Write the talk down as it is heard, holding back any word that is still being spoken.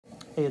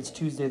Hey, it's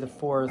Tuesday the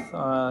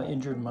 4th.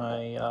 Injured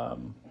my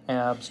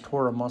abs,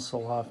 tore a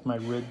muscle off my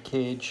rib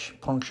cage,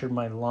 punctured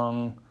my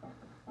lung.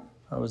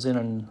 I was in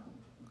a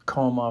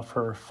coma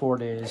for 4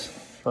 days,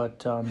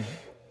 but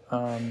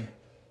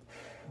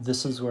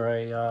this is where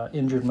I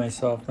injured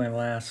myself. My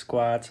last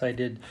squats, I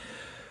did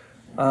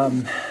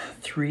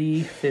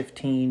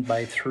 315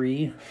 by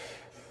 3,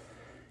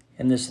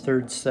 and this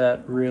third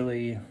set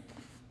really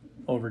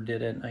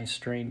overdid it. I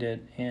strained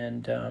it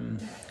and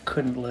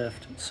couldn't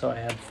lift, so I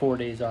had 4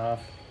 days off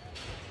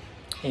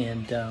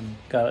and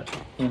got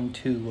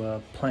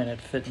into Planet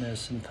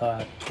Fitness and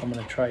thought I'm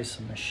going to try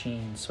some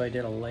machines. So I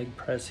did a leg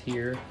press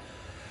here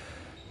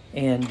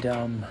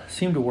and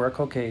seemed to work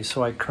okay.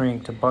 So I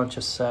cranked a bunch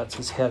of sets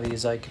as heavy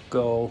as I could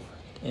go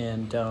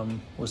and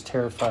was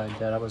terrified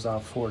that I was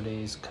off 4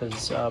 days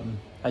because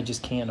I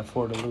just can't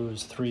afford to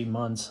lose 3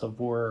 months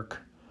of work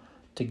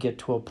to get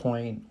to a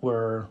point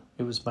where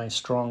it was my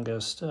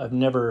strongest. I've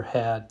never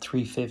had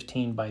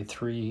 315 by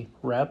 3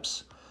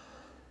 reps.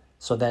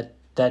 So that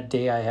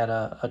day I had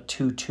a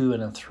 2, 2,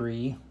 and a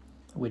 3,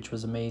 which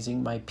was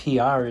amazing. My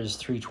PR is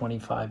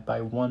 325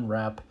 by 1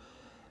 rep,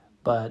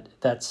 but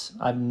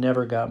I've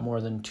never got more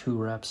than 2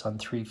 reps on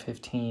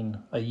 315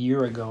 a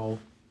year ago.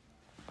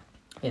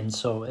 And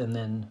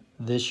then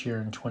this year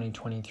in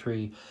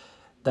 2023,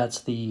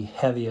 that's the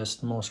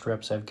heaviest, most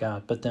reps I've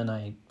got. But then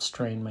I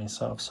strained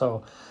myself.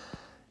 So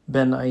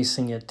been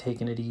icing it,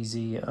 taking it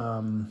easy.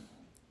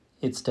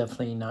 It's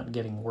definitely not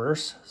getting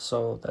worse,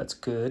 so that's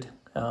good.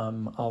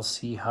 I'll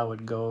see how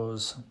it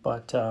goes,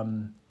 but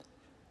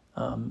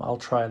I'll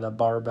try the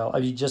barbell. I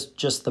mean,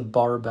 just the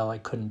barbell, I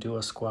couldn't do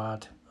a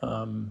squat.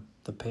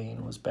 The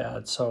pain was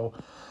bad, so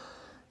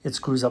it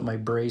screws up my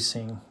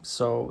bracing.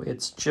 So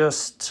it's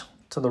just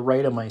to the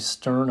right of my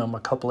sternum, a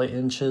couple of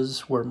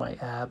inches where my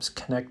abs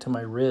connect to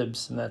my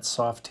ribs, and that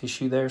soft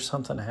tissue there,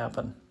 something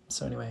happened.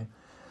 So anyway,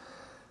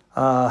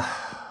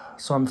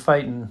 so I'm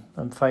fighting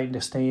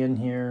to stay in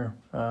here.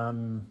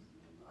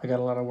 I got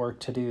a lot of work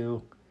to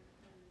do,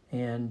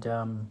 and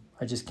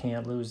I just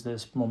can't lose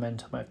this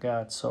momentum I've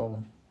got,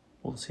 so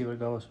we'll see what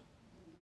goes.